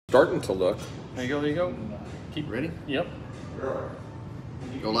starting to look. There you go, there you go. Keep ready. Yep.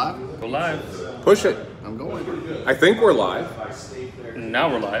 Go live? Go live. Push it. I'm going. I think we're live.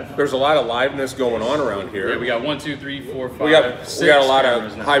 Now we're live. There's a lot of liveliness going on around here. Yeah, we got 1, 2, 3, 4, 5. We got six a lot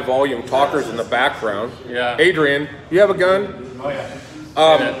of now. high volume talkers in the background. Yeah. Adrian, you have a gun? Oh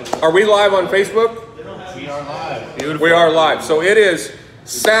yeah. Are we live on Facebook? We are live. Beautiful. We are live. So it is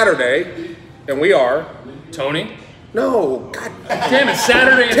Saturday, and we are. Tony. No, God Damn it,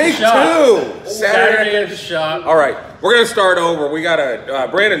 Saturday at take the shop. two. Saturday at the shop. All right, we're gonna start over. We got a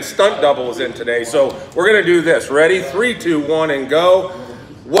Brandon stunt double is in today, so we're gonna do this. Ready? 3, 2, 1, and go.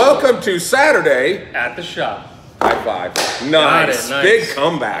 Welcome to Saturday At the shop. High five. Nice. Nice. Big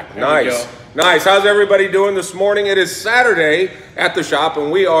comeback. There we Nice. go. Nice. How's everybody doing this morning? It is Saturday at the shop, and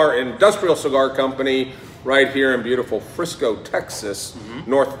we are Industrial Cigar Company right here in beautiful Frisco, Texas,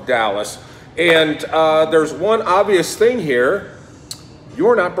 north of Dallas. And there's one obvious thing here.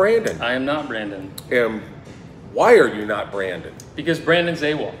 You're not Brandon. I am not Brandon. And why are you not Brandon? Because Brandon's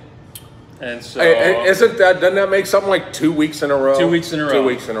AWOL. And so... Doesn't that make something like 2 weeks in a row? 2 weeks in a row. 2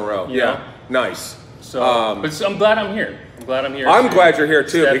 weeks in a row. Yeah. Nice. So, but I'm glad I'm here. I'm glad I'm here. I'm glad you're here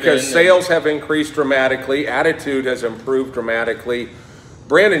too, Step because in sales have increased dramatically, attitude has improved dramatically.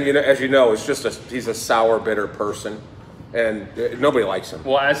 Brandon, you know, as you know, is just he's a sour, bitter person, and nobody likes him.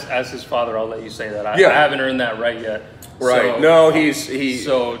 Well, as his father, I'll let you say that. I Yeah. haven't earned that right yet. Right? So, No, he's.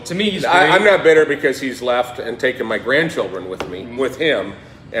 So to me, he's great. I'm not bitter because he's left and taken my grandchildren with him,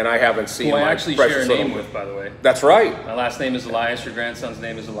 and I haven't seen. Who I my actually share a precious name little- with, by the way. That's right. My last name is Elias. Your grandson's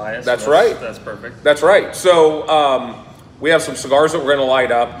name is Elias. That's so right. That's perfect. That's right. So we have some cigars that we're going to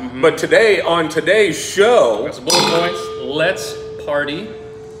light up, but today on today's show, Got some bullet points. Let's party.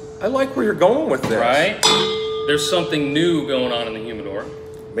 I like where you're going with this. Right? There's something new going on in the humidor.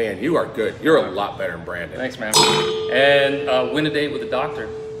 Man, you are good. You're a lot better than Brandon. Thanks, man. And win a date with the doctor.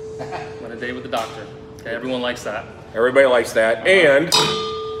 Win a date with the doctor. Okay, everyone likes that. Everybody likes that.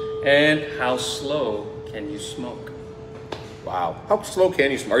 And how slow can you smoke? Wow, how slow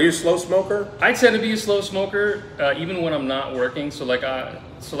can you smoke? Are you a slow smoker? I tend to be a slow smoker, even when I'm not working. So like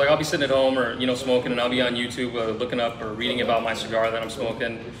I'll be sitting at home or smoking, and I'll be on YouTube looking up or reading about my cigar that I'm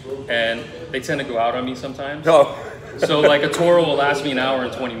smoking, and they tend to go out on me sometimes. Oh. So like a Toro will last me an hour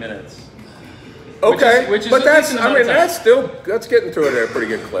and 20 minutes. Okay, which is but a that's decent amount of time. that's getting through it at a pretty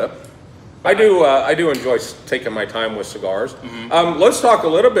good clip. I do enjoy taking my time with cigars. Let's talk a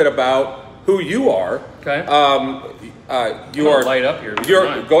little bit about who you are. Okay. You are light up here.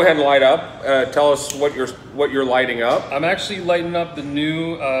 Go ahead and light up. Tell us what you're lighting up. I'm actually lighting up the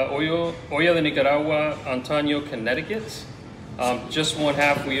new Olla de Nicaragua Antonio Connecticut. Just won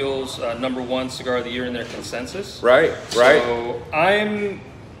Half Wheels #1 cigar of the year in their consensus. Right. So I'm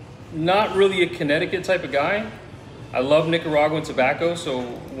not really a Connecticut type of guy. I love Nicaraguan tobacco, so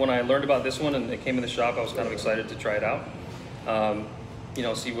when I learned about this one and it came in the shop, I was kind of excited to try it out.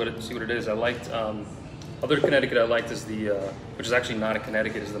 See what it is. I liked other Connecticut I liked is the which is actually not a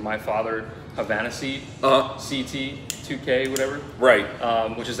Connecticut, is the My Father Havana Seed CT 2K whatever. Right.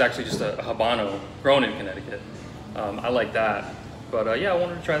 Which is actually just a Habano grown in Connecticut. I like that. But yeah, I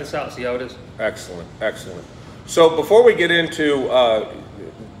wanted to try this out, see how it is. Excellent. So before we get into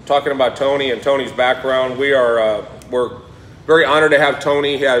talking about Tony and Tony's background, we're very honored to have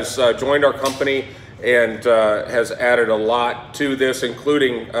Tony. He has joined our company and has added a lot to this,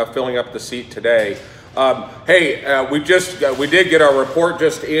 including filling up the seat today. We did get our report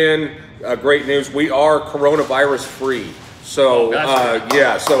just in. Great news. We are coronavirus free. So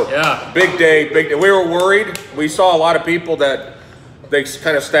big day. We were worried. We saw a lot of people that they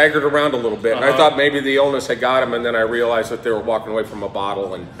kind of staggered around a little bit, and I thought maybe the illness had got them, and then I realized that they were walking away from a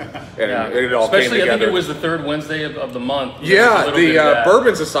bottle, and it all came together. I think it was the third Wednesday of the month. Yeah, the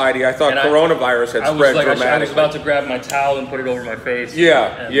Bourbon Society. I thought coronavirus had spread dramatically. I was about to grab my towel and put it over my face.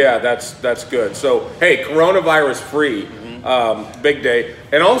 Yeah, that's good. So hey, coronavirus free. Big day.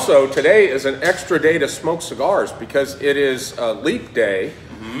 And also today is an extra day to smoke cigars because it is Leap Day,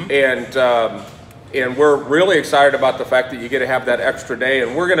 and we're really excited about the fact that you get to have that extra day.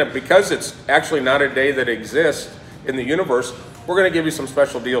 And because it's actually not a day that exists in the universe, we're gonna give you some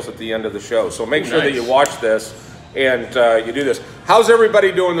special deals at the end of the show. So make sure that you watch this and you do this. How's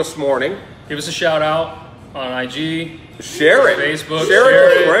everybody doing this morning? Give us a shout out on IG. Share it. Facebook. Share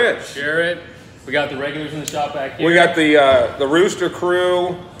it with friends. Share it. We got the regulars in the shop back here. We got the Rooster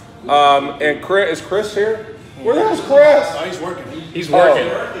crew, and Chris. Is Chris here? Where the hell's Chris? Oh, he's working. He's working.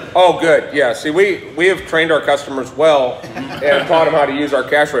 Oh, good. Yeah. See, we have trained our customers well and taught them how to use our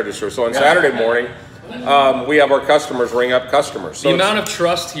cash register. So on Saturday morning, we have our customers ring up customers. So the amount of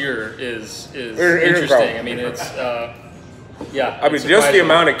trust here is interesting. I mean, it's Yeah. I mean, just the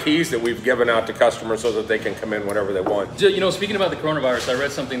amount of keys that we've given out to customers so that they can come in whenever they want. You know, speaking about the coronavirus, I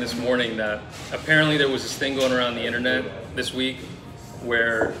read something this morning that apparently there was this thing going around the internet this week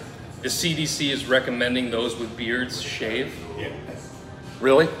where the CDC is recommending those with beards shave. Yeah.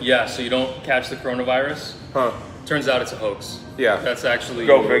 Really? Yeah, so you don't catch the coronavirus. Huh. Turns out it's a hoax. Yeah. That's actually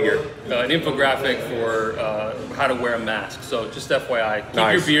go figure. An infographic for how to wear a mask. So just FYI, keep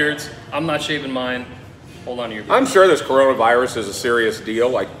Nice. your beards. I'm not shaving mine. Hold on to your beard. I'm sure this coronavirus is a serious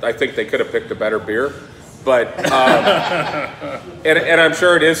deal. I think they could have picked a better beer. But, and I'm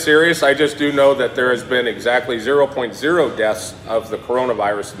sure it is serious. I just do know that there has been exactly 0.0 deaths of the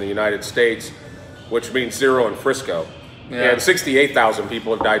coronavirus in the United States, which means 0 in Frisco. Yeah. And 68,000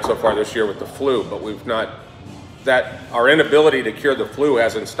 people have died so far this year with the flu, but we've not, our inability to cure the flu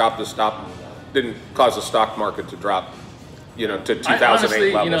hasn't didn't cause the stock market to drop, you know, to 2008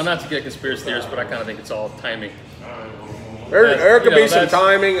 honestly, levels. you know, not to get conspiracy theorists, but I kind of think it's all timing. There could be some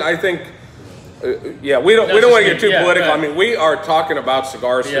timing. I think, yeah, we don't want to get too political. Yeah. I mean, we are talking about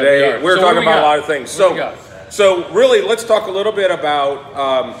cigars Yeah, today. we are. We're So talking what do we about a got? lot of things. What do we got? So really, let's talk a little bit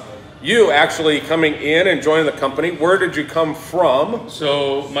about you actually coming in and joining the company. Where did you come from?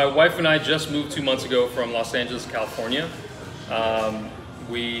 So my wife and I just moved 2 months ago from Los Angeles, California.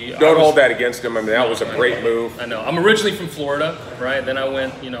 Don't hold that against him. I mean, that was a great move. I know. I'm originally from Florida, right? Then I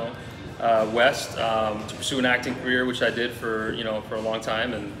went, you know, west to pursue an acting career, which I did for, you know, for a long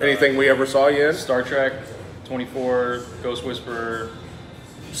time. And Anything we ever saw you in? Star Trek, 24, Ghost Whisperer.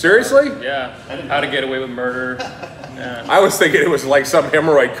 Seriously? Yeah. How to Get Away with Murder. Yeah. I was thinking it was like some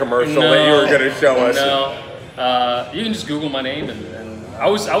hemorrhoid commercial that you were going to show us. No. You can just Google my name and I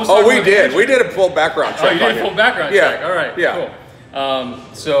was. Oh, we did. We did a full background check. Oh, you did a full background Yeah. check. All right. Yeah. Cool.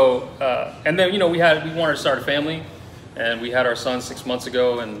 And then, you know, we wanted to start a family, and we had our son 6 months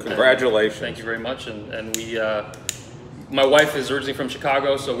ago. And Congratulations. Thank you very much. And we, my wife is originally from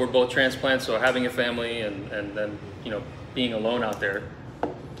Chicago, so we're both transplants. So having a family and then, you know, being alone out there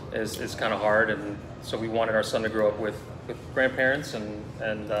is kind of hard. And so we wanted our son to grow up with grandparents, and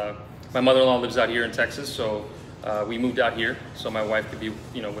my mother-in-law lives out here in Texas, so we moved out here so my wife could be,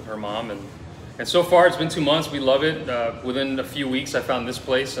 you know, with her mom. And so far, it's been 2 months. We love it. Within a few weeks, I found this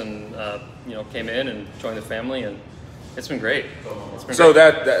place and, you know, came in and joined the family, and it's been great. So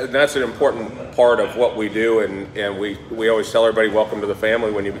that's an important part of what we do, and we always tell everybody, welcome to the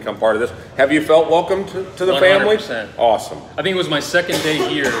family when you become part of this. Have you felt welcome to the 100%. family? Awesome. I think it was my second day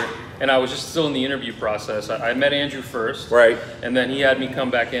here, and I was just still in the interview process. I met Andrew first. Right. And then he had me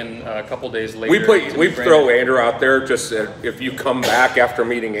come back in a couple days later. We throw Andrew out there, just if you come back after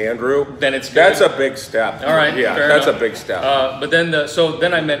meeting Andrew, then it's good. That's a big step. All right. Yeah, fair that's enough. a big step. But then, so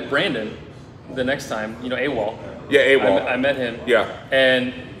then I met Brandon the next time, you know, AWOL. Yeah, AWOL. I met him. Yeah.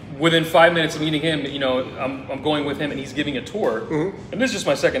 And within 5 minutes of meeting him, you know, I'm going with him, and he's giving a tour. Mm-hmm. And this is just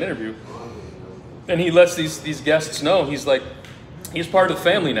my second interview. And he lets these guests know, he's like, he's part of the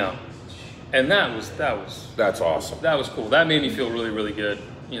family now. And that's awesome. That was cool. That made me feel really, really good,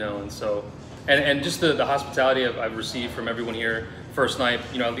 you know. And so, and just the hospitality I've received from everyone here. First night,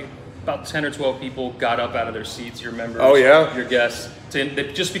 you know, about 10 or 12 people got up out of their seats, your members, oh, yeah? your guests,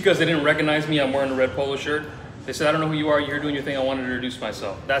 just because they didn't recognize me. I'm wearing a red polo shirt. They said, I don't know who you are, you're doing your thing, I wanted to introduce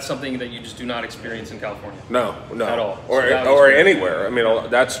myself. That's something that you just do not experience in California. No. At all. Or anywhere. I mean,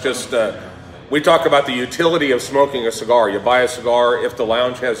 that's just, we talk about the utility of smoking a cigar. You buy a cigar, if the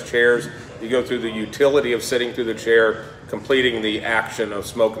lounge has chairs, you go through the utility of sitting through the chair, completing the action of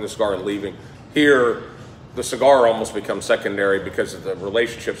smoking the cigar and leaving. Here, the cigar almost becomes secondary because of the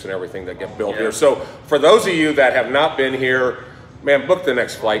relationships and everything that get built here. So for those of you that have not been here, man, book the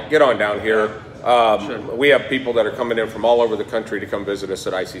next flight, get on down here. We have people that are coming in from all over the country to come visit us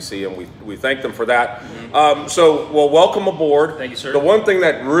at ICC, and we thank them for that. Well, welcome aboard. Thank you, sir. The one thing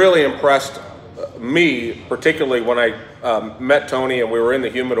that really impressed me, particularly when I met Tony and we were in the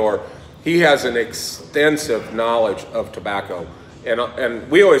humidor, he has an extensive knowledge of tobacco. And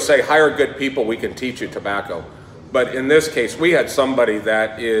we always say, hire good people, we can teach you tobacco. But in this case, we had somebody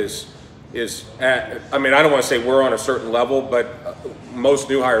that is at, I mean, I don't want to say we're on a certain level, but most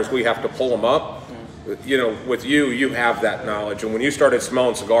new hires, we have to pull them up. You know, with you have that knowledge. And when you started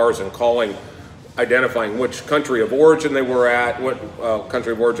smelling cigars and identifying which country of origin they were at, what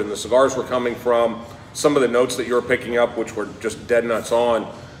country of origin the cigars were coming from, some of the notes that you were picking up, which were just dead nuts on,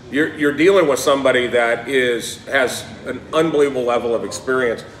 you're dealing with somebody that has an unbelievable level of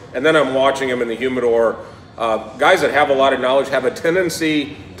experience. And then I'm watching him in the humidor. Guys that have a lot of knowledge have a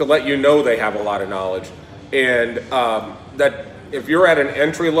tendency to let you know they have a lot of knowledge. And that if you're at an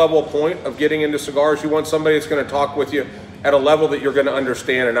entry-level point of getting into cigars, you want somebody that's going to talk with you at a level that you're going to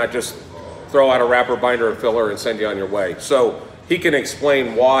understand and not just throw out a wrapper, binder, and filler, and send you on your way. So he can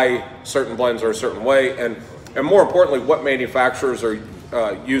explain why certain blends are a certain way, and more importantly, what manufacturers are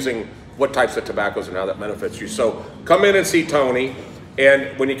using what types of tobaccos and how that benefits you. So come in and see Tony,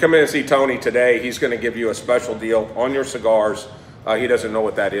 and when you come in and see Tony today, he's going to give you a special deal on your cigars. He doesn't know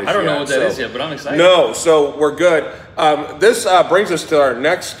what that is. I don't know what that is yet, but I'm excited. No, so we're good. This brings us to our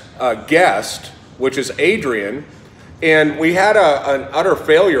next guest, which is Adrian. And we had an utter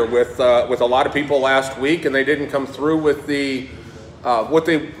failure with a lot of people last week, and they didn't come through with the what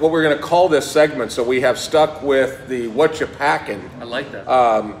we're going to call this segment. So we have stuck with the "What You Packin'." I like that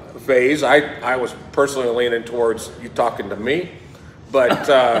phase. I was personally leaning towards you talking to me, but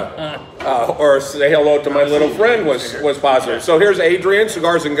or say hello to my little friend was positive. So here's Adrian,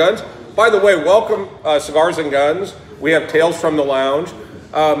 Cigars and Guns. By the way, welcome Cigars and Guns. We have Tales from the Lounge.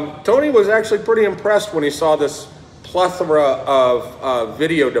 Tony was actually pretty impressed when he saw this plethora of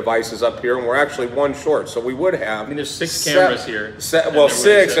video devices up here, and we're actually one short, so we would have. I mean, there's 6 cameras here. Well,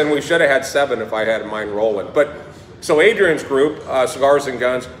 6, and we should have had 7 if I had mine rolling. But so Adrian's group, Cigars and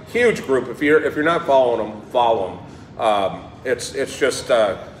Guns, huge group. If you're not following them, follow them. It's just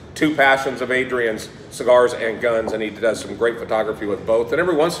 2 passions of Adrian's, cigars and guns, and he does some great photography with both. And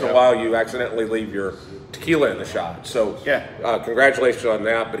every once in a while, you accidentally leave your tequila in the shot. So congratulations on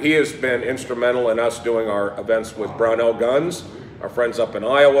that. But he has been instrumental in us doing our events with Brownell Guns, our friends up in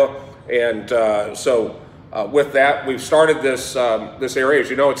Iowa. And with that, we've started this area. As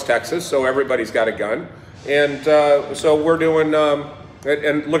you know, it's Texas, so everybody's got a gun. And so we're doing,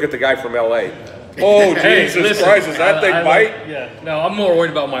 and look at the guy from LA. Oh, Jesus Christ, is that thing bite? Yeah, no, I'm more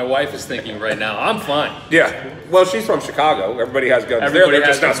worried about what my wife is thinking right now. I'm fine. Yeah, well, she's from Chicago. Everybody has guns there. They're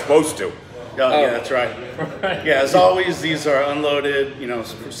just not supposed to. Yeah, that's right. Yeah, as always, these are unloaded, you know,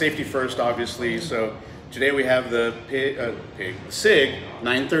 safety first, obviously. So today we have the SIG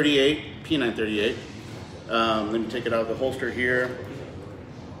 938, P938. Let me take it out of the holster here.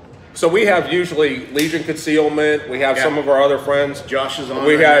 So we have usually Legion Concealment. We have some of our other friends. Josh is on.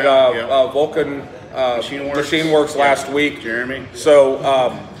 We had Vulcan Machine Works last week. Jeremy. So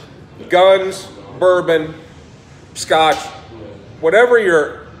guns, bourbon, scotch, whatever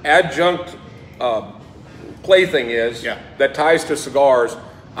your adjunct plaything is that ties to cigars,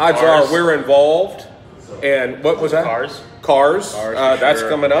 odds are we're involved. And what was that? Cars. That's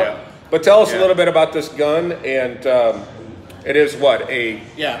coming up. Yeah. But tell us a little bit about this gun, and it is what,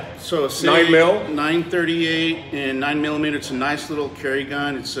 so a 9 mil? 938 and 9 millimeter. It's a nice little carry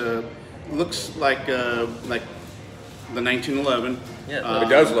gun. It's looks like the 1911. Yeah, it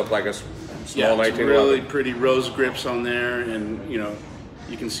does look like a small 1911. Really pretty rose grips on there, and you know,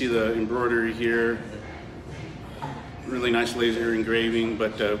 you can see the embroidery here. Really nice laser engraving,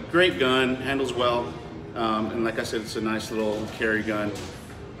 but great gun, handles well, and like I said, it's a nice little carry gun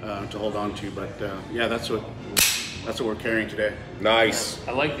to hold on to. But yeah, that's what we're carrying today. Nice.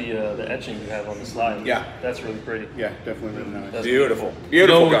 I like the etching you have on the slide. Yeah, that's really pretty. Yeah, definitely really nice. That's beautiful.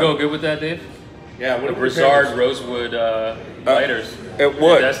 Beautiful. Would go good with that, Dave? Yeah, what Brizard rosewood lighters. It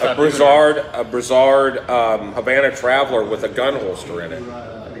would. A Brizard Havana Traveler with a gun holster in it.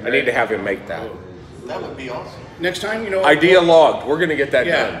 I need to have him make that. That would be awesome. Next time, you know. Idea logged. We're going to get that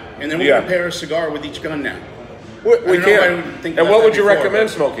done. And then we prepare a cigar with each gun now. We can. And what would you recommend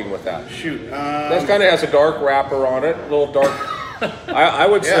smoking with that? Shoot. That kind of has a dark wrapper on it, a little dark. I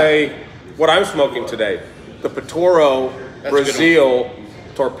would say what I'm smoking today, the Patoro Brazil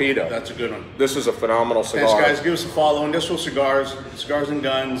Torpedo. That's a good one. This is a phenomenal cigar. Thanks, guys. Give us a follow. Industrial Cigars, Cigars and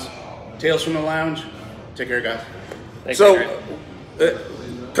Guns, Tales from the Lounge. Take care, guys. Thanks,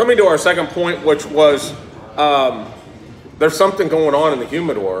 coming to our second point, which was there's something going on in the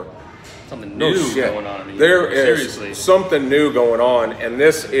humidor. Something new going on in the humidor. There is something new going on, and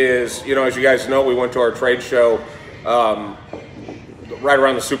this is, you know, as you guys know, we went to our trade show right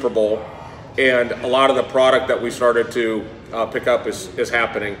around the Super Bowl, and a lot of the product that we started to pick up is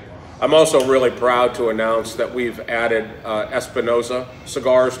happening. I'm also really proud to announce that we've added Espinosa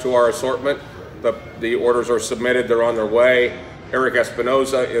cigars to our assortment. The orders are submitted, they're on their way. Eric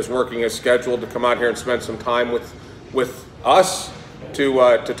Espinosa is working as scheduled to come out here and spend some time with us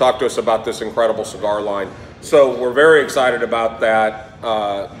to talk to us about this incredible cigar line. So we're very excited about that,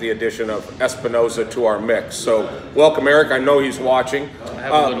 the addition of Espinosa to our mix. So welcome, Eric. I know he's watching. I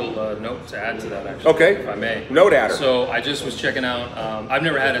have a little note to add to that, actually. Okay. If I may. Note adder. So I just was checking out, I've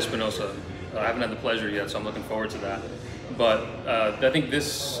never had Espinosa. I haven't had the pleasure yet, so I'm looking forward to that. But I think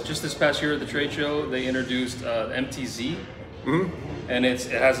just this past year at the trade show, they introduced MTZ. And it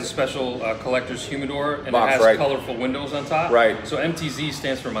has a special collector's humidor, and it has colorful windows on top. Right. So MTZ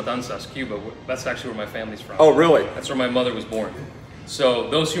stands for Matanzas, Cuba. That's actually where my family's from. Oh, really? That's where my mother was born. So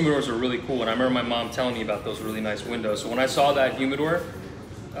those humidors are really cool, and I remember my mom telling me about those really nice windows. So when I saw that humidor,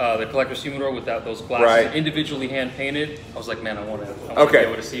 the collector's humidor with those glasses individually hand painted, I was like, man, I want to be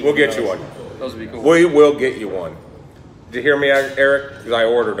able to see. We'll get you one. Those would be cool. We will get you one. Did you hear me, Eric? Because I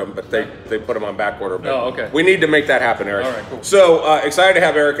ordered them, but they put them on back order. Oh, okay. We need to make that happen, Eric. All right, cool. So excited to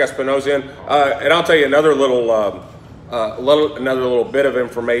have Eric Espinoza in, and I'll tell you another little bit of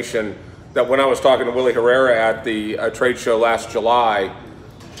information that when I was talking to Willie Herrera at the trade show last July,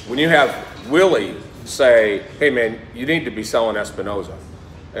 when you have Willie say, "Hey man, you need to be selling Espinoza,"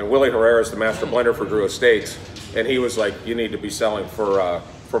 and Willie Herrera is the master blender for Drew Estates, and he was like, "You need to be selling for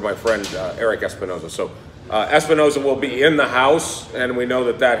my friend Eric Espinoza." So. Espinoza will be in the house, and we know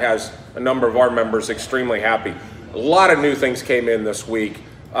that has a number of our members extremely happy. A lot of new things came in this week.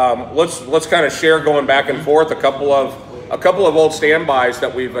 Let's kind of share going back and forth a couple of old standbys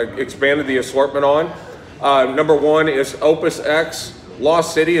that we've expanded the assortment on. Number one is Opus X.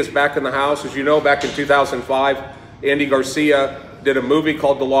 Lost City is back in the house. As you know, back in 2005, Andy Garcia did a movie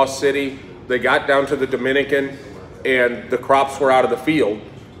called The Lost City. They got down to the Dominican, and the crops were out of the field.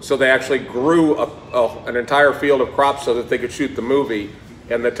 So they actually grew an entire field of crops so that they could shoot the movie.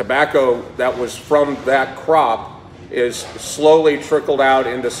 And the tobacco that was from that crop is slowly trickled out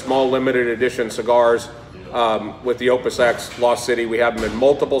into small limited edition cigars with the Opus X Lost City. We have them in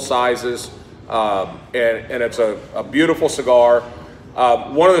multiple sizes, and it's a beautiful cigar.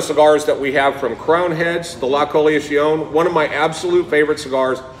 One of the cigars that we have from Crown Heads, the La Coalición, one of my absolute favorite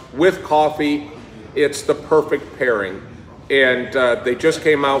cigars with coffee. It's the perfect pairing. And they just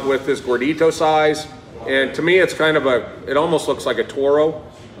came out with this gordito size, and to me, it's kind of it almost looks like a Toro.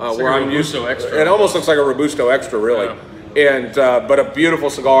 Where I'm used to extra. It almost looks like a Robusto Extra, really. Yeah. And but a beautiful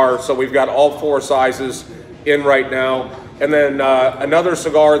cigar. So we've got all 4 sizes in right now. And then another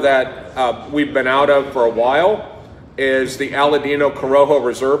cigar that we've been out of for a while is the Aladino Corojo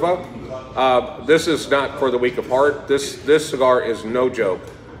Reserva. This is not for the weak of heart. This cigar is no joke.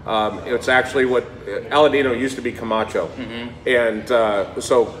 It's actually what Aladino used to be Camacho, and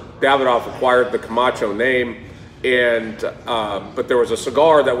so Davidoff acquired the Camacho name, and but there was a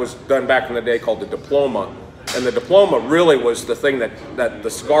cigar that was done back in the day called the Diploma, and the Diploma really was the thing that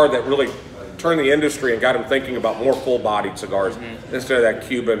the cigar that really turned the industry and got him thinking about more full-bodied cigars instead of that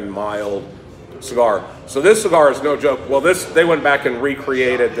Cuban mild cigar. So this cigar is no joke. Well, they went back and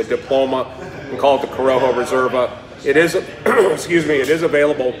recreated the Diploma and called it the Corojo Reserva. It is, excuse me, it is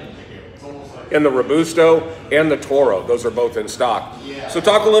available in the Robusto and the Toro. Those are both in stock. So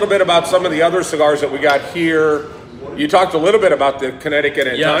talk a little bit about some of the other cigars that we got here. You talked a little bit about the Connecticut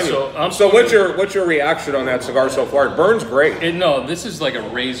Antonio. Yeah, so what's your reaction on that cigar so far? It burns great. No, this is like a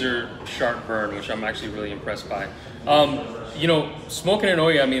razor sharp burn, which I'm actually really impressed by. You know, Smoking and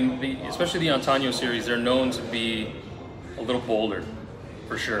Oya, I mean, especially the Antonio series, they're known to be a little bolder,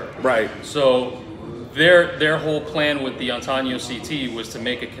 for sure. Right. So their whole plan with the Antonio CT was to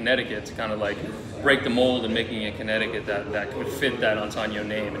make a Connecticut, to kind of like break the mold and making a Connecticut that could fit that Antonio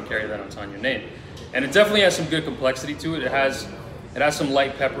name and carry that Antonio name. And it definitely has some good complexity to it. It has some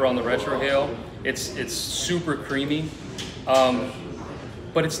light pepper on the retrohale. It's super creamy,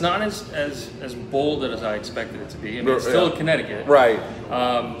 but it's not as bold as I expected it to be. I mean, it's still a Connecticut, right?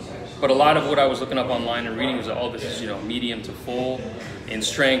 But a lot of what I was looking up online and reading was that, this is, medium to full in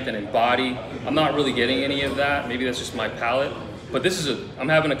strength and in body. I'm not really getting any of that. Maybe that's just my palate. But this is I'm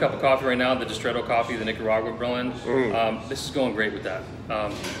having a cup of coffee right now, the Distretto coffee, the Nicaragua blend. This is going great with that.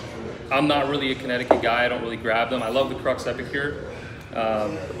 I'm not really a Connecticut guy. I don't really grab them. I love the Crux Epicure. A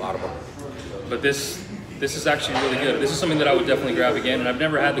lot of them. But this is actually really good. This is something that I would definitely grab again. And I've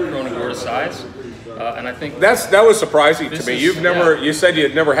never had the Corona Gorda size. And I think that was surprising to me. You said you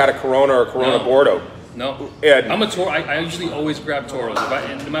had never had a Corona or a Corona Gordo. No. And I'm a Toro. I usually always grab Toros.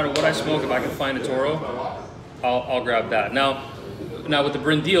 No matter what I smoke, if I can find a Toro, I'll grab that. Now with the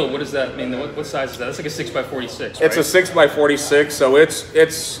Brindille, what does that mean? What size is that? That's like a 6x46, right? It's a 6x46, so it's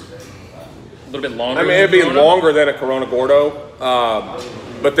a little bit longer. I mean, it'd be longer than a Corona Gordo,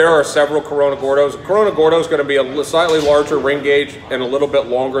 but there are several Corona Gordos. Corona Gordo is going to be a slightly larger ring gauge and a little bit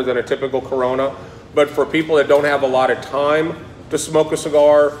longer than a typical Corona. But for people that don't have a lot of time to smoke a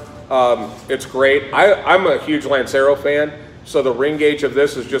cigar, it's great. I'm a huge Lancero fan, so the ring gauge of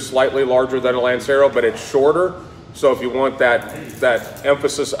this is just slightly larger than a Lancero, but it's shorter. So if you want that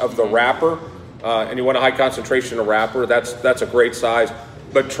emphasis of the wrapper, and you want a high concentration of wrapper, that's a great size.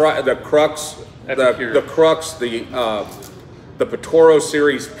 But try the Crux, the Crux, the Patoro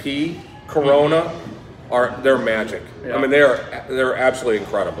Series P Corona. They're magic. Yeah. I mean, they're absolutely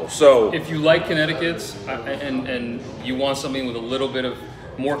incredible. So if you like Connecticut's and you want something with a little bit of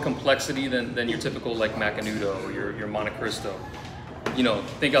more complexity than your typical like Macanudo or your Monte Cristo, you know,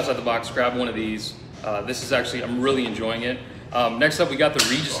 think outside the box, grab one of these. This is actually, I'm really enjoying it. Next up, we got the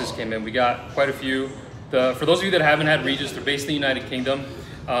Regises came in. We got quite a few. For those of you that haven't had Regis, they're based in the United Kingdom.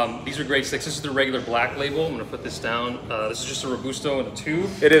 These are great sticks. This is the regular black label. I'm gonna put this down. This is just a Robusto in a tube.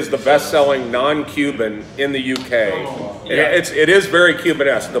 It is the best-selling non-Cuban in the UK. Yeah. It is very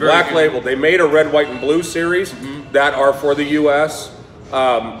Cuban-esque. The black label, they made a red, white, and blue series that are for the US,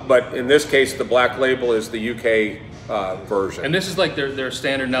 but in this case, the black label is the UK version. And this is like their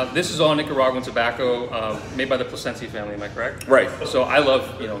standard. Now, this is all Nicaraguan tobacco made by the Plasencia family, am I correct? Right. So I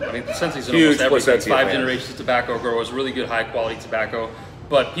love, you know, I mean, Plasencia's in Huge almost everything. Plasencia 5 fan. generations of tobacco growers, really good high-quality tobacco.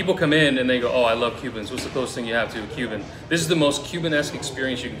 But people come in and they go, oh, I love Cubans. What's the closest thing you have to a Cuban? This is the most Cuban-esque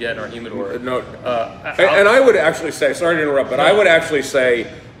experience you can get in our humidor. No, and I would actually say, sorry to interrupt, but I would actually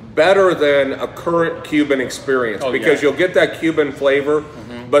say better than a current Cuban experience because you'll get that Cuban flavor,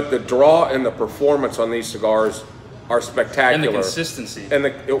 but the draw and the performance on these cigars are spectacular. And the consistency. And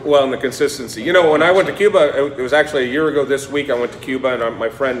the consistency. You know, when I went to Cuba, it was actually a year ago this week, I went to Cuba, and my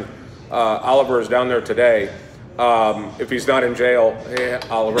friend Oliver is down there today. If he's not in jail,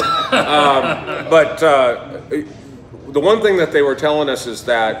 Oliver. But the one thing that they were telling us is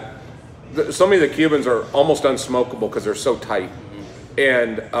that some of the Cubans are almost unsmokable because they're so tight.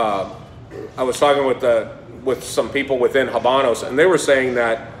 And I was talking with some people within Habanos, and they were saying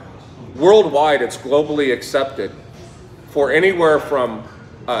that worldwide it's globally accepted for anywhere from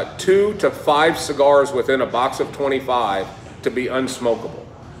 2 to 5 cigars within a box of 25 to be unsmokable.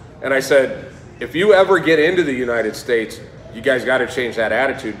 And I said, if you ever get into the United States, you guys got to change that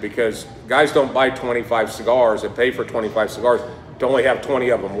attitude because guys don't buy 25 cigars and pay for 25 cigars to only have 20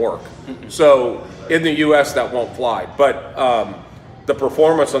 of them work. So in the US that won't fly. But the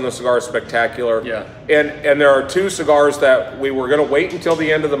performance on the cigar is spectacular. Yeah. And there are 2 cigars that we were going to wait until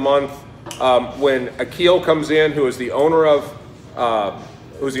the end of the month when Akil comes in, who is the owner of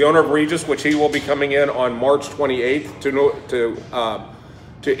Regis, which he will be coming in on March 28th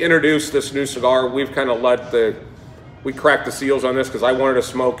to introduce this new cigar. We've kind of we cracked the seals on this because I wanted to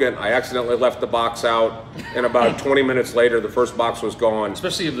smoke it. I accidentally left the box out, and about 20 minutes later, the first box was gone.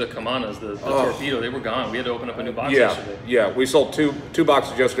 Especially of the Camanas, the Torpedo, they were gone. We had to open up a new box yesterday. Yeah, we sold two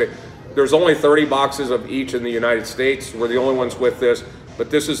boxes yesterday. There's only 30 boxes of each in the United States. We're the only ones with this,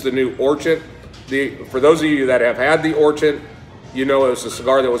 but this is the new Orchid. For those of you that have had the Orchid, you know it was a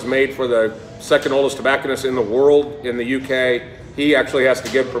cigar that was made for the second oldest tobacconist in the world in the UK. He actually has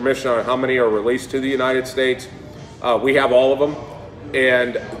to give permission on how many are released to the United States. We have all of them.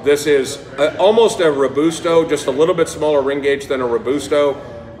 And this is almost a Robusto, just a little bit smaller ring gauge than a Robusto.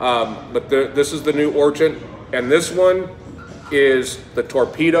 But this is the new Orchid. And this one is the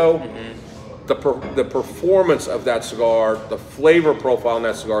Torpedo. The performance of that cigar, the flavor profile in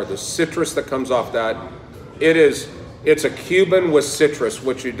that cigar, the citrus that comes off that, it's a Cuban with citrus,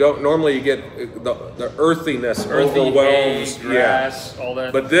 which you don't normally get the earthiness overwhelms. Hay, grass, all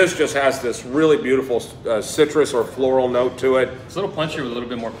that. But this just has this really beautiful citrus or floral note to it. It's a little punchier with a little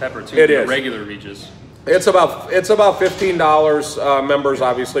bit more pepper too. It than is. Regular Regis. It's about $15. Members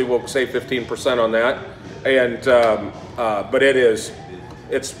obviously will save 15% on that, and but it's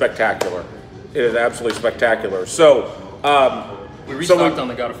spectacular. It is absolutely spectacular. So. We restocked on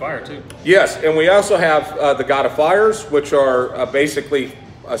the God of Fire too. Yes, and we also have the God of Fires, which are basically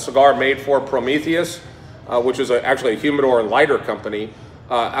a cigar made for Prometheus, which is actually a humidor and lighter company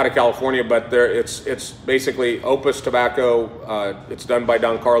out of California. But it's basically Opus tobacco. It's done by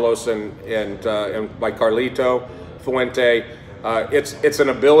Don Carlos and by Carlito Fuente. It's an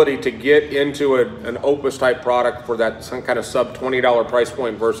ability to get into an Opus type product for that some kind of sub $20 price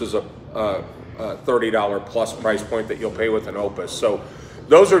point versus a $30 plus price point that you'll pay with an Opus. So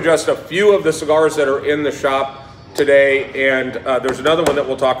those are just a few of the cigars that are in the shop today, and there's another one that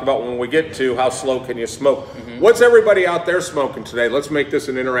we'll talk about when we get to how slow can you smoke. What's everybody out there smoking today? Let's make this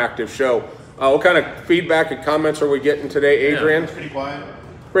an interactive show. What kind of feedback and comments are we getting today, Adrian? Pretty quiet.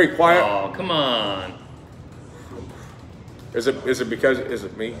 Pretty quiet? Oh, come on. Is it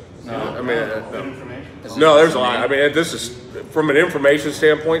me? No. I mean, Information. no, there's a lot. I mean, this is, from an information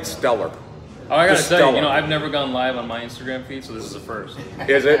standpoint, stellar. Oh, I gotta Just tell you, stellar. I've never gone live on my Instagram feed, so this is a first.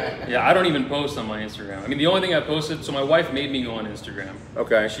 Is it? Yeah, I don't even post on my Instagram. I mean, the only thing I posted, so my wife made me go on Instagram.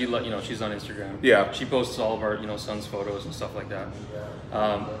 Okay. She's on Instagram. Yeah. She posts all of our, son's photos and stuff like that.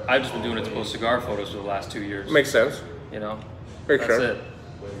 I've just been doing it to post cigar photos for the last 2 years. Makes sense. That's it.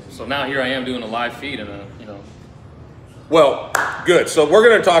 So now here I am doing a live feed and Well, good. So we're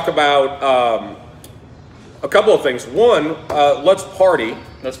going to talk about a couple of things. One, let's party.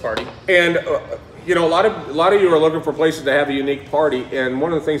 Let's party. And a lot of you are looking for places to have a unique party. And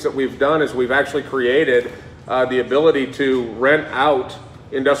one of the things that we've done is we've actually created the ability to rent out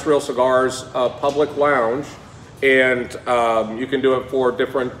Industrial Cigars public lounge, and you can do it for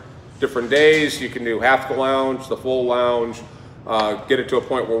different days. You can do half the lounge, the full lounge, get it to a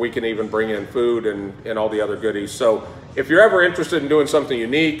point where we can even bring in food and all the other goodies. So if you're ever interested in doing something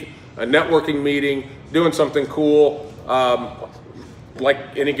unique, a networking meeting, doing something cool, like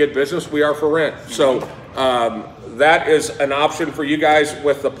any good business, we are for rent. So that is an option for you guys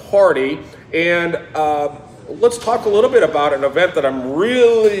with the party. And let's talk a little bit about an event that I'm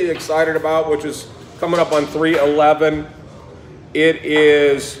really excited about, which is coming up on 3/11. It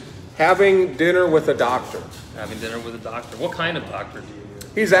is having dinner with a doctor. Having dinner with a doctor. What kind of doctor do you use?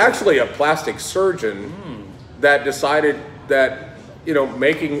 He's actually a plastic surgeon that decided that, you know,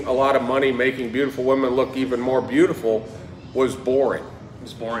 making a lot of money, making beautiful women look even more beautiful was boring.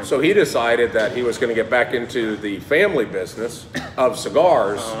 It's boring. So he decided that he was going to get back into the family business of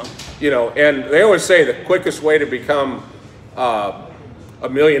cigars, you know, and they always say the quickest way to become a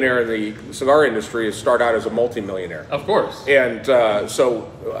millionaire in the cigar industry is start out as a multimillionaire. Of course. And so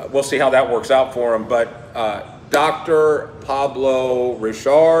we'll see how that works out for him. But Dr. Pablo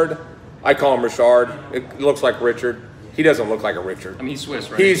Richard, I call him Richard. It looks like Richard. He doesn't look like a Richard. I mean, he's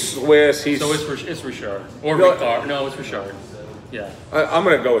Swiss, right? He's Swiss. He's so it's Richard. Or Ricard. No, it's Richard. Yeah. I'm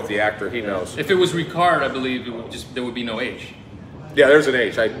going to go with the actor. He knows. If it was Ricard, I believe there would be no H. Yeah, there's an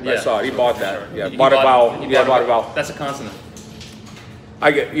H. I saw it. He bought that. Yeah, bought a vowel. Yeah, bought a vowel. That's a consonant.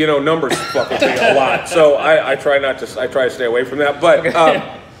 I get, you know, numbers fuck with me a lot, so I try to stay away from that.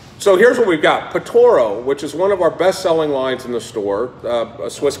 But so here's what we've got: Patoro, which is one of our best-selling lines in the store, a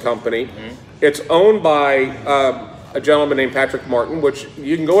Swiss company. It's owned by a gentleman named Patrick Martin, which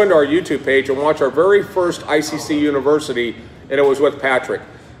you can go into our YouTube page and watch our very first ICC University, and it was with Patrick.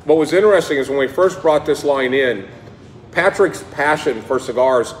 What was interesting is when we first brought this line in, Patrick's passion for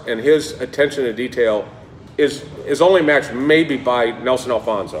cigars and his attention to detail is only matched maybe by Nelson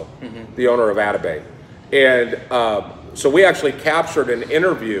Alfonso, the owner of Atabay. And so we actually captured an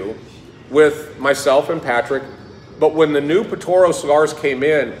interview with myself and Patrick, but when the new Patoro cigars came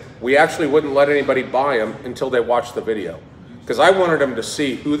in, we actually wouldn't let anybody buy them until they watched the video, because I wanted them to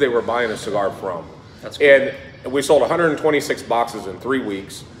see who they were buying a cigar from. That's cool. And we sold 126 boxes in 3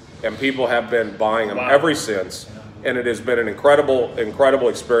 weeks, and people have been buying them ever since, and it has been an incredible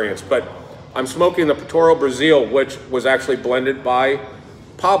experience. But I'm smoking the Patoro Brazil, which was actually blended by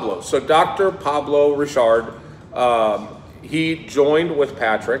Pablo. So Dr. Pablo Richard, he joined with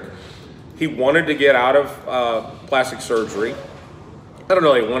Patrick. He wanted to get out of plastic surgery. I don't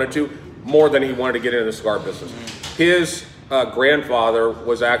know if he wanted to, more than he wanted to get into the cigar business. His grandfather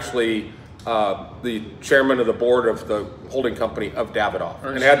was actually the chairman of the board of the holding company of Davidoff.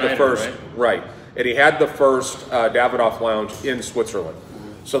 And had the first, right. And he had the first Davidoff lounge in Switzerland.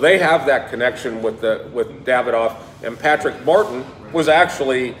 So they have that connection with Davidoff. And Patrick Martin was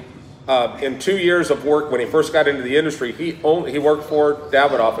actually, in 2 years of work when he first got into the industry, he worked for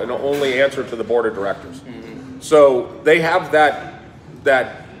Davidoff and only answered to the board of directors. So they have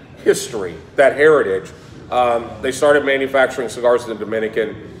that history, that heritage. They started manufacturing cigars in the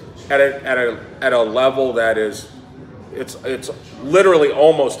Dominican at a level that is, it's literally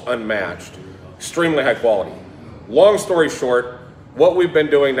almost unmatched, extremely high quality. Long story short, what we've been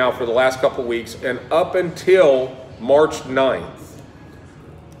doing now for the last couple weeks and up until March 9th,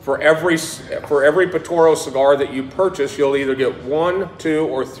 for every Patoro cigar that you purchase, you'll either get 1, 2,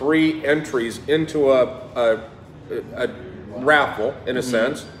 or 3 entries into a raffle, in a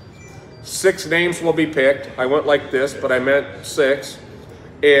sense. 6 names will be picked. I went like this, but I meant 6.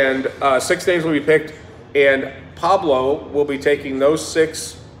 And 6 names will be picked, and Pablo will be taking those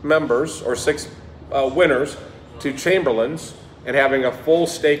 6 members, or 6 winners, to Chamberlain's and having a full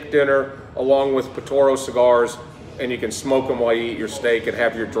steak dinner along with Patoro cigars, and you can smoke them while you eat your steak and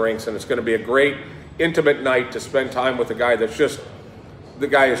have your drinks, and it's going to be a great intimate night to spend time with a guy that's just,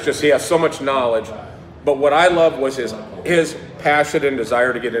 he has so much knowledge. But what I love was his passion and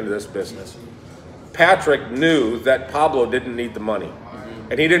desire to get into this business. Patrick knew that Pablo didn't need the money,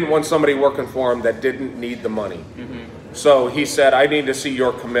 and he didn't want somebody working for him that didn't need the money. So he said, I need to see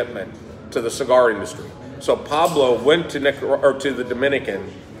your commitment to the cigar industry. So Pablo went to the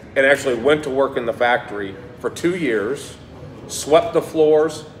Dominican and actually went to work in the factory for 2 years, swept the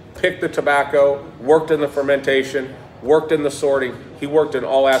floors, picked the tobacco, worked in the fermentation, worked in the sorting. He worked in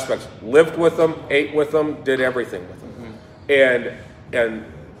all aspects, lived with them, ate with them, did everything with them. And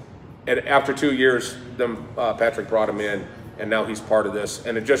after 2 years, then Patrick brought him in, and now he's part of this.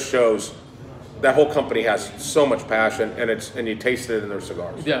 And it just shows that whole company has so much passion, and you taste it in their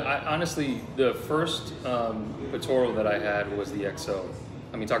cigars. Yeah, honestly, the first Patoro that I had was the XO.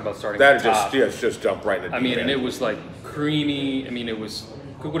 I mean, talk about starting. That just jumped right in. I mean, and it was like creamy. I mean, it was,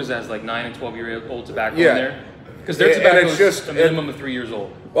 what is that? It's like 9 and 12-year-old tobacco in there. Because their tobacco is just a minimum of 3 years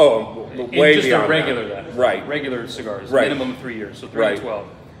old. Oh, way just beyond a regular that. Right. Regular cigars, right. minimum of 3 years, so 3 to 12.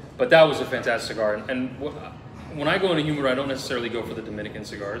 But that was a fantastic cigar. And when I go into humidor, I don't necessarily go for the Dominican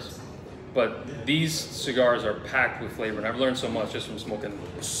cigars. But these cigars are packed with flavor, and I've learned so much just from smoking,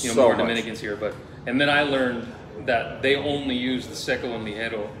 more Dominicans here. And then I learned that they only use the Seco and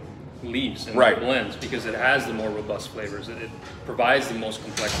Ligero leaves in their blends because it has the more robust flavors. It provides the most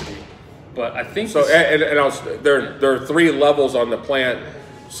complexity. But I think so. There are 3 levels on the plant: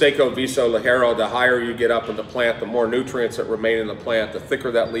 Seco, Viso, Ligero. The higher you get up in the plant, the more nutrients that remain in the plant. The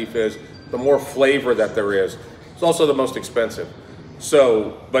thicker that leaf is, the more flavor that there is. It's also the most expensive.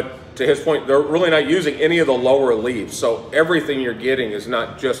 So, but to his point, they're really not using any of the lower leaves. So everything you're getting is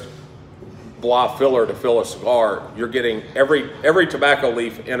not just blah filler to fill a cigar. You're getting every tobacco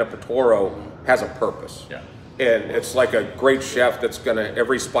leaf in a Petoro has a purpose. Yeah. And it's like a great chef that's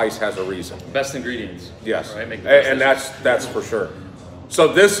every spice has a reason. Best ingredients. Yes. Right? And that's for sure. So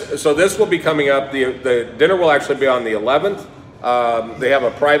this will be coming up. The dinner will actually be on the 11th. They have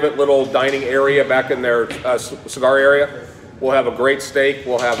a private little dining area back in their cigar area. We'll have a great steak.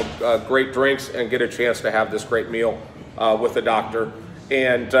 We'll have great drinks and get a chance to have this great meal with the doctor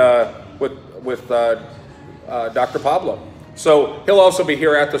and with Dr. Pablo. So he'll also be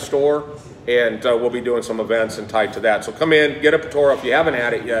here at the store, and we'll be doing some events and tied to that. So come in, get a Petoro. If you haven't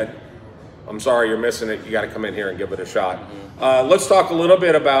had it yet, I'm sorry you're missing it. You got to come in here and give it a shot. Let's talk a little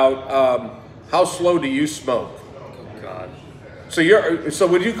bit about how slow do you smoke? Oh God. So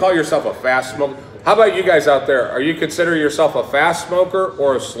would you call yourself a fast smoker? How about you guys out there? Are you consider yourself a fast smoker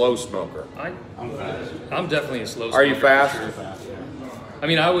or a slow smoker? I'm definitely a slow smoker. Are you fast? I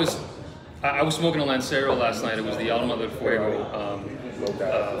mean, I was smoking a Lancero last night. It was the Alma del Fuego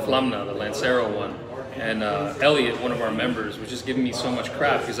Flamna, the Lancero one. And Elliot, one of our members, was just giving me so much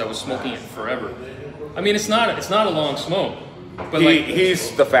crap because I was smoking it forever. I mean, it's not a long smoke. But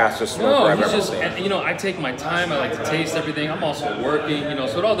he's the fastest smoker I've ever seen. And, I take my time. I like to taste everything. I'm also working,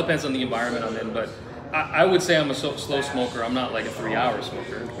 so it all depends on the environment I'm in. But I would say I'm a slow smoker. I'm not like a 3-hour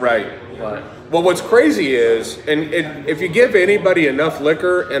smoker. Right. But well, what's crazy is, and if you give anybody enough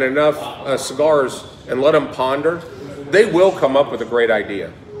liquor and enough cigars and let them ponder, they will come up with a great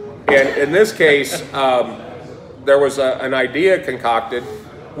idea. And in this case, there was an idea concocted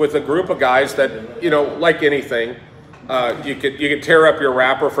with a group of guys that, like anything, you could tear up your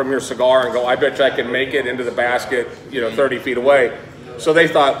wrapper from your cigar and go, I bet you I can make it into the basket, 30 feet away. So they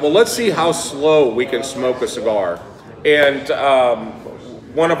thought, well, let's see how slow we can smoke a cigar. And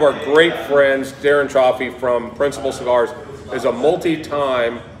one of our great friends, Darren Chaffee from Principal Cigars, is a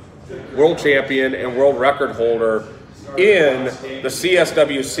multi-time world champion and world record holder in the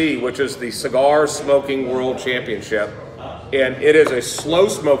CSWC, which is the Cigar Smoking World Championship. And it is a slow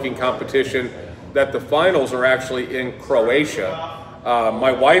smoking competition that the finals are actually in Croatia.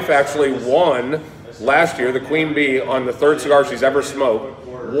 My wife actually won last year, the Queen Bee, on the 3rd cigar she's ever smoked,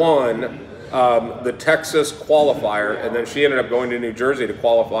 won the Texas qualifier, and then she ended up going to New Jersey to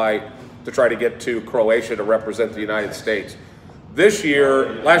qualify to try to get to Croatia to represent the United States. Last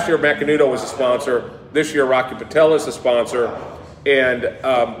year Matt Canuto was a sponsor. This year Rocky Patel is the sponsor. And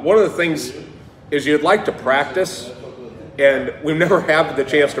one of the things is you'd like to practice, and we've never had the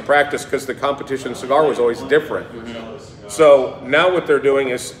chance to practice because the competition cigar was always different. So now what they're doing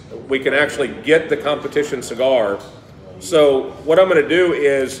is we can actually get the competition cigar. So what I'm going to do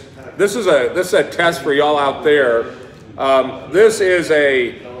is, this is a test for y'all out there. This is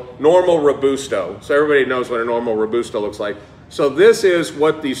a normal Robusto. So everybody knows what a normal Robusto looks like. So this is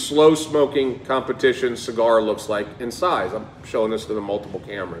what the slow smoking competition cigar looks like in size. I'm showing this to the multiple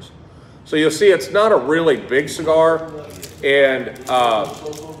cameras. So you'll see it's not a really big cigar, and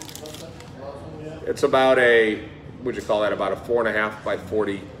it's about a, would you call that, about a 4.5 by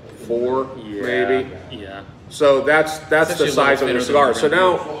 44, maybe? Yeah. So that's the size of the cigar. So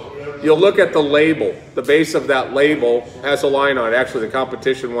now you'll look at the label. The base of that label has a line on it. Actually, the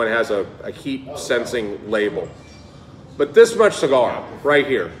competition one has a heat sensing label. But this much cigar right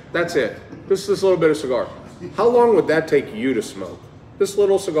here, that's it. This little bit of cigar. How long would that take you to smoke? This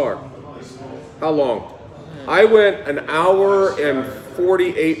little cigar. How long? I went 1 hour and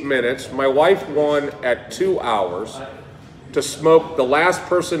 48 minutes. My wife won at 2 hours to smoke the last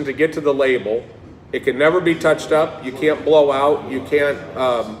person to get to the label. It can never be touched up. You can't blow out. You can't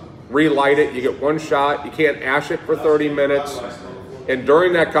relight it. You get one shot. You can't ash it for 30 minutes. And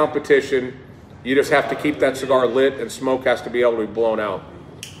during that competition, you just have to keep that cigar lit, and smoke has to be able to be blown out.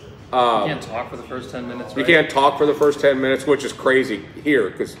 You can't talk for the first 10 minutes, right? You can't talk for the first 10 minutes, which is crazy here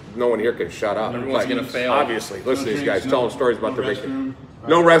because no one here can shut up. Everyone's going to fail. Obviously, listen to these guys telling stories about their vacation.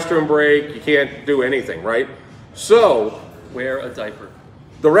 No restroom break. You can't do anything, right? So, wear a diaper.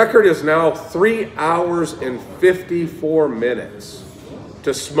 The record is now 3 hours and 54 minutes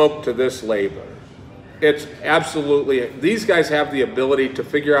to smoke to this label. It's absolutely, these guys have the ability to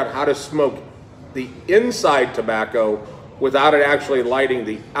figure out how to smoke the inside tobacco without it actually lighting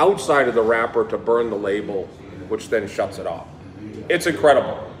the outside of the wrapper to burn the label, which then shuts it off. It's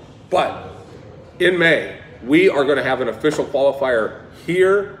incredible. But in May, we are going to have an official qualifier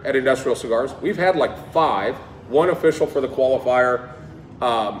here at Industrial Cigars. We've had like 5, 1 official for the qualifier,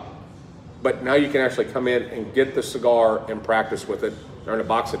 but now you can actually come in and get the cigar and practice with it. They're in a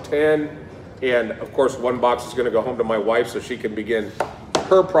box of 10, and of course 1 box is going to go home to my wife so she can begin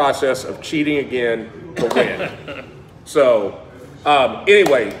her process of cheating again to win. So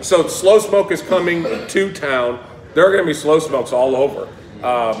anyway, so slow smoke is coming to town. There are going to be slow smokes all over.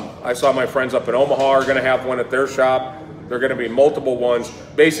 I saw my friends up in Omaha are going to have one at their shop. There are going to be multiple ones.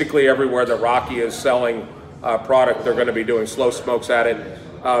 Basically everywhere that Rocky is selling product, they're going to be doing slow smokes at it.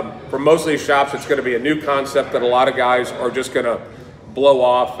 For most of these shops, it's going to be a new concept that a lot of guys are just going to blow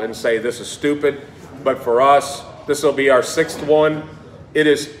off and say this is stupid. But for us, this will be our 6th one. It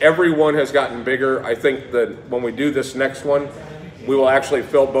is, everyone has gotten bigger. I think that when we do this next one, we will actually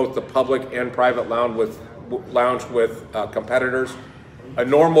fill both the public and private lounge with competitors. A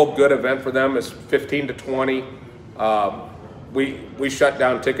normal good event for them is 15 to 20. We shut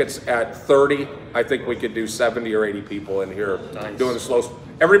down tickets at 30. I think we could do 70 or 80 people in here doing the slow.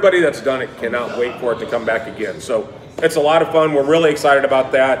 Everybody that's done it cannot wait for it to come back again. So it's a lot of fun. We're really excited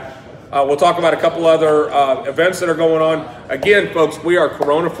about that. We'll talk about a couple other events that are going on. Again, folks, we are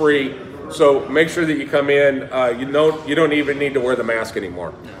corona free, so make sure that you come in. You don't even need to wear the mask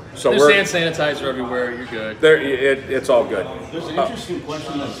anymore. So there's hand sanitizer everywhere. You're good. It's all good. There's an interesting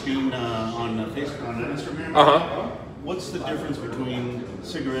question that's being on Facebook, on Instagram. What's the difference between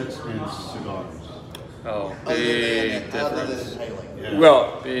cigarettes and cigars? Oh, big difference. Yeah.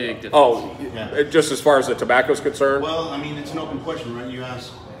 Well, big difference. Oh, yeah. Just as far as the tobacco is concerned. Well, I mean, it's an open question, right? You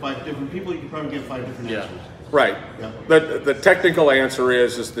ask 5 different people, you can probably get 5 different answers. Right. Yeah. The technical answer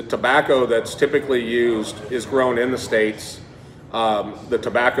is the tobacco that's typically used is grown in the States. The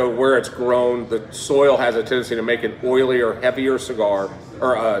tobacco, where it's grown, the soil has a tendency to make an oilier, heavier cigar,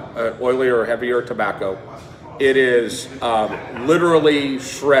 or oilier or heavier tobacco. It is literally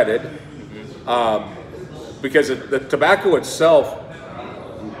shredded because the tobacco itself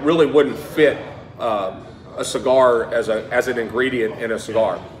really wouldn't fit a cigar as an ingredient in a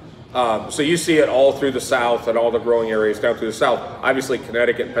cigar. So you see it all through the South and all the growing areas down through the South. Obviously,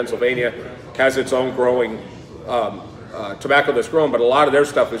 Connecticut and Pennsylvania has its own growing tobacco that's grown, but a lot of their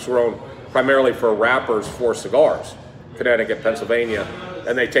stuff is grown primarily for wrappers for cigars. Connecticut, Pennsylvania,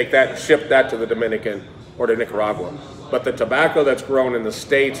 and they take that and ship that to the Dominican or to Nicaragua. But the tobacco that's grown in the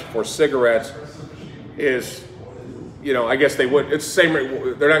States for cigarettes is, I guess they would, it's the same,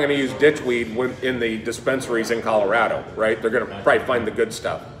 they're not going to use ditchweed in the dispensaries in Colorado, right? They're going to probably find the good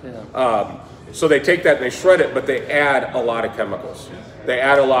stuff. Yeah. So they take that and they shred it, but they add a lot of chemicals. They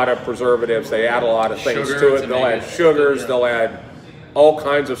add a lot of preservatives, they add a lot of things to it. They'll add sugars, they'll add all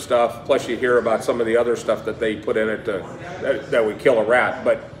kinds of stuff, plus you hear about some of the other stuff that they put in it that would kill a rat.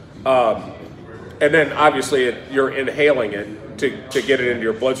 But and then obviously you're inhaling it to get it into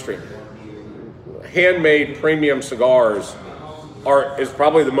your bloodstream. Handmade premium cigars is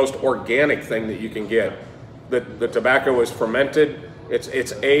probably the most organic thing that you can get. The tobacco is fermented,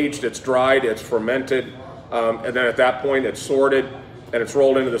 it's aged, it's dried, it's fermented, and then at that point it's sorted and it's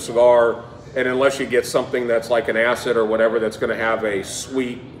rolled into the cigar. And unless you get something that's like an acid or whatever that's going to have a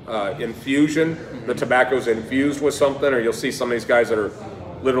sweet infusion, the tobacco's infused with something, or you'll see some of these guys that are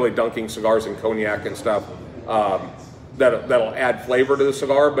literally dunking cigars in cognac and stuff, that'll add flavor to the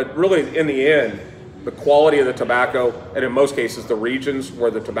cigar. But really, in the end, the quality of the tobacco, and in most cases the regions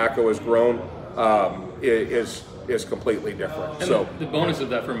where the tobacco is grown, is completely different. And so the bonus of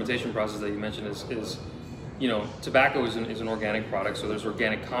that fermentation process that you mentioned is tobacco is an organic product, so there's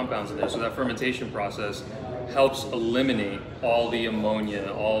organic compounds in there. So that fermentation process helps eliminate all the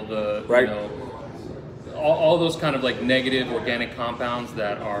ammonia, all the all those kind of like negative organic compounds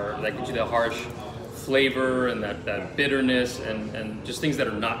that get you that harsh flavor and that bitterness and just things that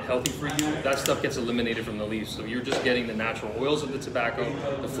are not healthy for you. That stuff gets eliminated from the leaf. So you're just getting the natural oils of the tobacco,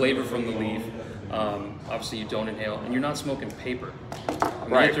 the flavor from the leaf. Obviously you don't inhale, and you're not smoking paper.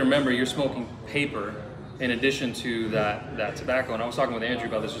 You have to remember, you're smoking paper in addition to that tobacco. And I was talking with Andrew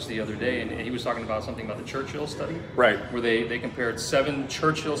about this just the other day, and he was talking about something about the Churchill study, right? Where they compared 7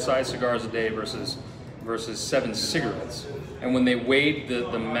 Churchill-sized cigars a day versus 7 cigarettes. And when they weighed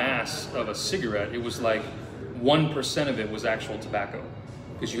the mass of a cigarette, it was like 1% of it was actual tobacco.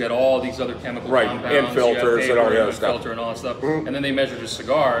 Because you had all these other chemical compounds, and filters and all the other stuff. Filter and all that stuff. Mm-hmm. And then they measured a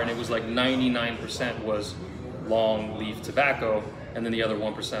cigar, and it was like 99% was long leaf tobacco, and then the other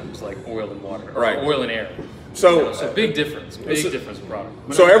 1% was like oil and water, or oil and air. So, so big difference in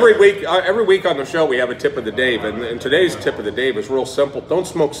product. So every week on the show we have a tip of the day, and today's tip of the day is real simple: don't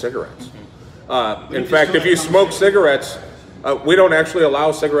smoke cigarettes. In fact, if you smoke cigarettes, we don't actually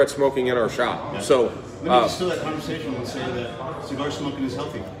allow cigarette smoking in our shop. Yeah. So. Let me still that conversation and say that cigar smoking is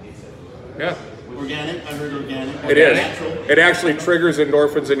healthy. Yeah. Organic, I heard organic. It is. Natural. It actually triggers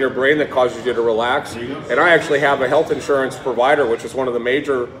endorphins in your brain that causes you to relax. And I actually have a health insurance provider, which is one of the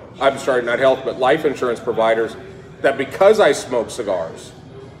major, I'm sorry, not health, but life insurance providers, that because I smoke cigars,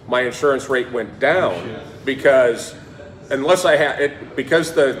 my insurance rate went down because unless I had it,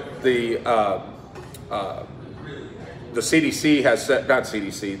 because the CDC has set, not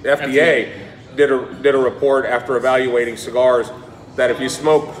CDC, the FDA did a report after evaluating cigars that if you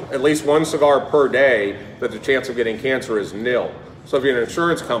smoke at least 1 cigar per day, that the chance of getting cancer is nil. So if you're an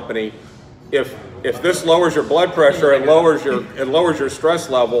insurance company, if this lowers your blood pressure and lowers your stress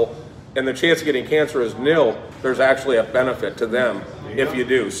level, and the chance of getting cancer is nil, there's actually a benefit to them if you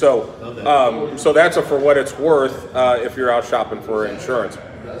do. So so that's a for what it's worth if you're out shopping for insurance.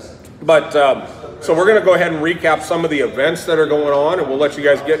 But so we're going to go ahead and recap some of the events that are going on, and we'll let you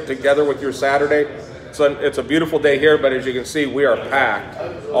guys get together with your Saturday. So it's a beautiful day here, but as you can see, we are packed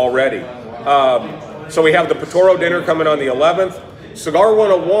already. So we have the Patoro dinner coming on the 11th. Cigar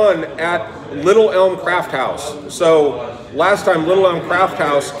 101 at Little Elm Craft House. So last time Little Elm Craft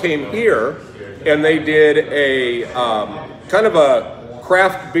House came here, and they did a kind of a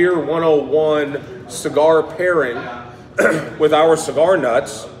craft beer 101 cigar pairing with our cigar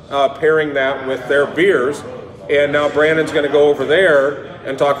nuts. Pairing that with their beers, and now Brandon's going to go over there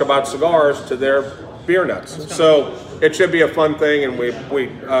and talk about cigars to their beer nuts. So it should be a fun thing, and we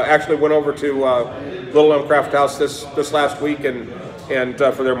actually went over to Little Elm Craft House this last week and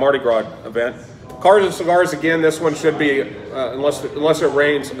for their Mardi Gras event. Cars and Cigars again. This one should be unless it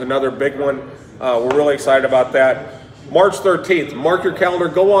rains, another big one. We're really excited about that. March 13th. Mark your calendar.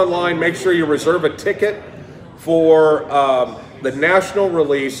 Go online. Make sure you reserve a ticket for the national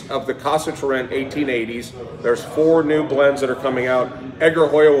release of the Casa Trent 1880s. There's 4 new blends that are coming out. Edgar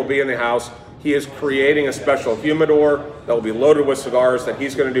Hoya will be in the house. He is creating a special humidor that will be loaded with cigars that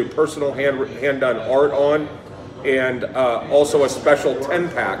he's going to do personal hand-done art on, and also a special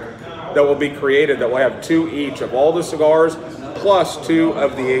 10-pack that will be created that will have 2 each of all the cigars plus 2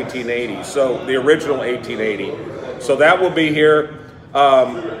 of the 1880s, so the original 1880. So that will be here.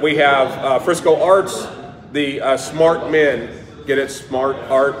 We have Frisco Arts, the Smart Men. Get it, Smart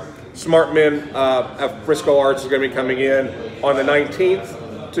Art. Smart Men of Frisco Arts is going to be coming in on the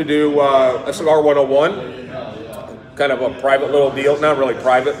 19th to do a Cigar 101, kind of a private little deal. Not really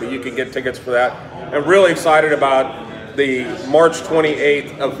private, but you can get tickets for that. I'm really excited about the March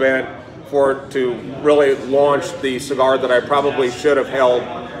 28th event to really launch the cigar that I probably should have held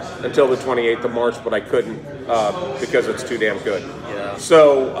until the 28th of March, but I couldn't because it's too damn good. Yeah.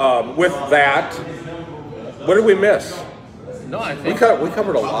 So with that, what did we miss? No, I think we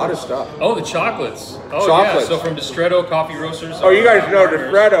covered a lot of stuff. Oh, the chocolates. Oh, chocolates. Yeah. So from Distretto Coffee Roasters. Oh, you guys know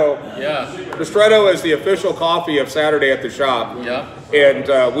Distretto. Yeah. Distretto is the official coffee of Saturday at the shop. Yeah.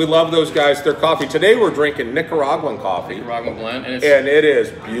 And we love those guys. Their coffee. Today we're drinking Nicaraguan coffee. Nicaraguan blend, and it is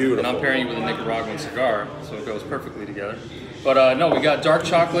beautiful. And I'm pairing it with a Nicaraguan cigar, so it goes perfectly together. But no, we got dark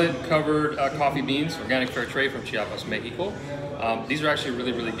chocolate covered coffee beans, organic fair trade from Chiapas, Mexico. These are actually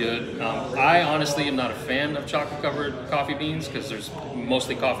really, really good. I honestly am not a fan of chocolate-covered coffee beans because there's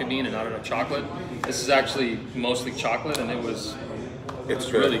mostly coffee bean and not enough chocolate. This is actually mostly chocolate, and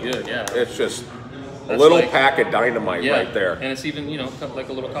it's really good. Yeah, it's just a little pack of dynamite right there, and it's even like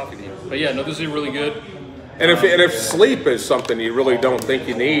a little coffee bean. But yeah, no, this is really good. And if sleep is something you really don't think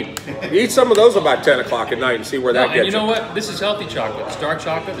you need, eat some of those about 10 o'clock at night and see where that gets you. And you know what? This is healthy chocolate. It's dark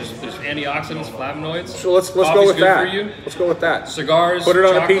chocolate. There's antioxidants, flavonoids. So let's go with that. For you. Let's go with that. Cigars. Put it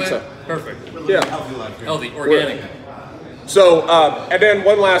on chocolate, a pizza. Perfect. Yeah. Healthy, organic. So and then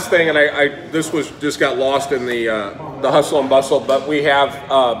one last thing, and this just got lost in the hustle and bustle, but we have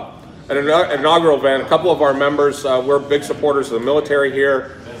an inaugural event. A couple of our members, we're big supporters of the military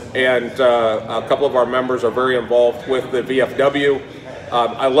here. And a couple of our members are very involved with the VFW.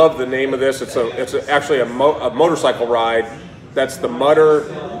 I love the name of this. It's actually a motorcycle ride. That's the Mutter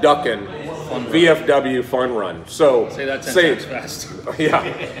Duckin' VFW Fun Run. So say that 10 times fast.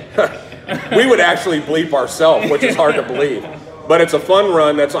 Yeah. We would actually bleep ourselves, which is hard to believe. But it's a fun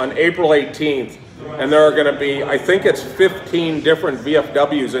run that's on April 18th. And there are going to be, I think it's 15 different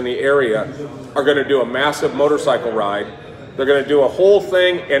VFWs in the area are going to do a massive motorcycle ride. They're going to do a whole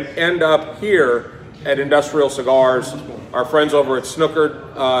thing and end up here at Industrial Cigars. Our friends over at Snooker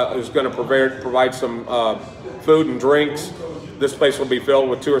is going to provide some food and drinks. This place will be filled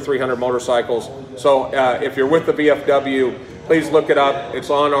with 200 or 300 motorcycles. So if you're with the VFW, please look it up. It's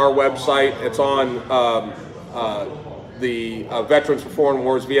on our website. It's on the Veterans for Foreign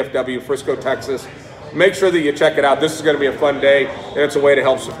Wars, VFW, Frisco, Texas. Make sure that you check it out. This is going to be a fun day, and it's a way to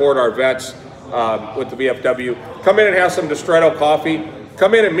help support our vets with the VFW. Come in and have some Distretto coffee.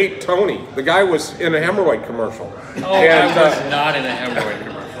 Come in and meet Tony. The guy was in a hemorrhoid commercial. Oh, and, I was not in a hemorrhoid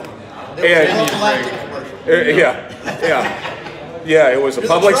commercial. Yeah, it was a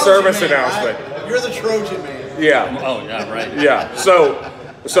public service announcement. You're the Trojan man. Yeah. Oh, yeah, right. Yeah,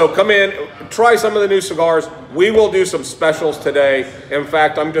 so come in, try some of the new cigars. We will do some specials today. In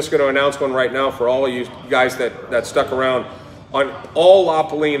fact, I'm just going to announce one right now for all of you guys that stuck around. On all La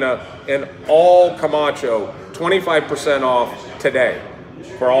Polina and all Camacho, 25% off today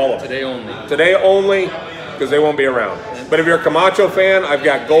for all of them. Today only. Today only, because they won't be around. But if you're a Camacho fan, I've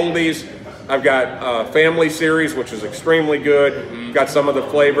got Goldies. I've got Family Series, which is extremely good. Got some of the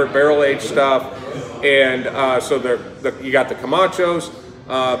flavored barrel-aged stuff. And so you got the Camachos.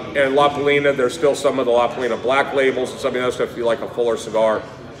 And La Polina, there's still some of the La Polina black labels and some of the other stuff if you like a fuller cigar.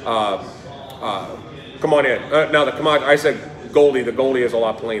 Come on in. Now the Camacho, I said Goldie. The Goldie is a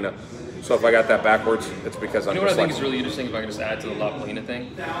La Polina. So if I got that backwards, it's because I'm. You know what I think is really interesting, if I can just add to the La Polina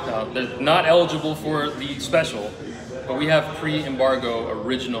thing? They're not eligible for the special, but we have pre-embargo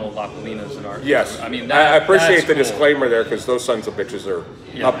original La Polinas in our. Yes. I mean, I appreciate the cool. disclaimer there, because those sons of bitches are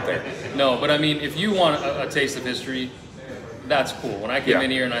up there. No, but I mean, if you want a taste of history, that's cool. When I came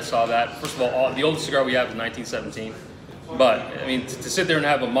in here and I saw that, first of all, the oldest cigar we have is 1917. But I mean, to sit there and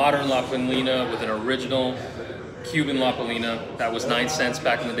have a modern La Polina with an original Cuban La Polina that was 9 cents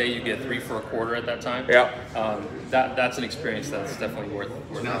back in the day, you get 3 for $0.25 at that time. Yeah. That's an experience that's definitely worth.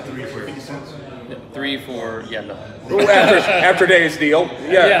 Now 3 for 50 cents. 3 for no. After today's deal,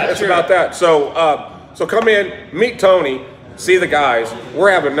 it's sure. about that. So come in, meet Tony, see the guys.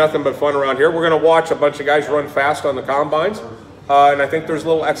 We're having nothing but fun around here. We're going to watch a bunch of guys run fast on the combines, and I think there's a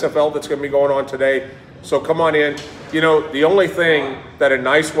little XFL that's going to be going on today. So come on in. You know, the only thing that a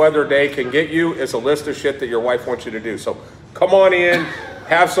nice weather day can get you is a list of shit that your wife wants you to do. So come on in,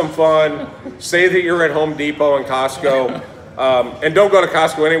 have some fun, say that you're at Home Depot and Costco, and don't go to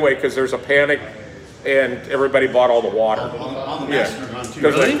Costco anyway because there's a panic and everybody bought all the water. On the master run too.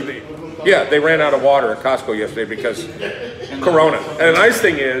 Really? They ran out of water at Costco yesterday because Corona. And the nice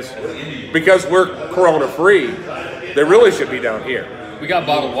thing is, because we're Corona free, they really should be down here. We got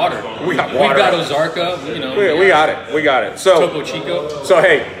bottled water. We got water. We got Ozarka. You know. We got it. We got it. So Topo Chico. So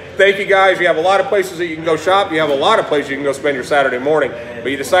hey, thank you guys. You have a lot of places that you can go shop. You have a lot of places you can go spend your Saturday morning.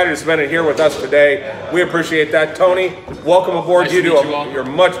 But you decided to spend it here with us today. We appreciate that, Tony. Welcome aboard. Nice to meet you all. You're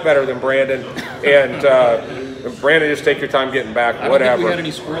much better than Brandon. And Brandon, just take your time getting back. I don't whatever. think we had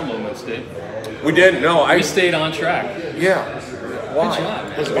any squirrel moments, Dave. We didn't. No, we stayed on track. Yeah. Why? Good job,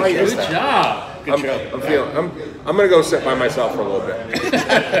 man. Why is Good that? job. I'm gonna go sit by myself for a little bit.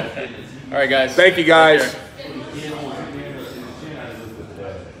 All right, guys. Thank you, guys.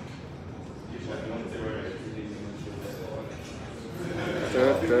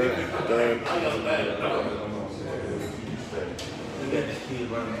 Dun, dun,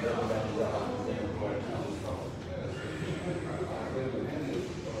 dun.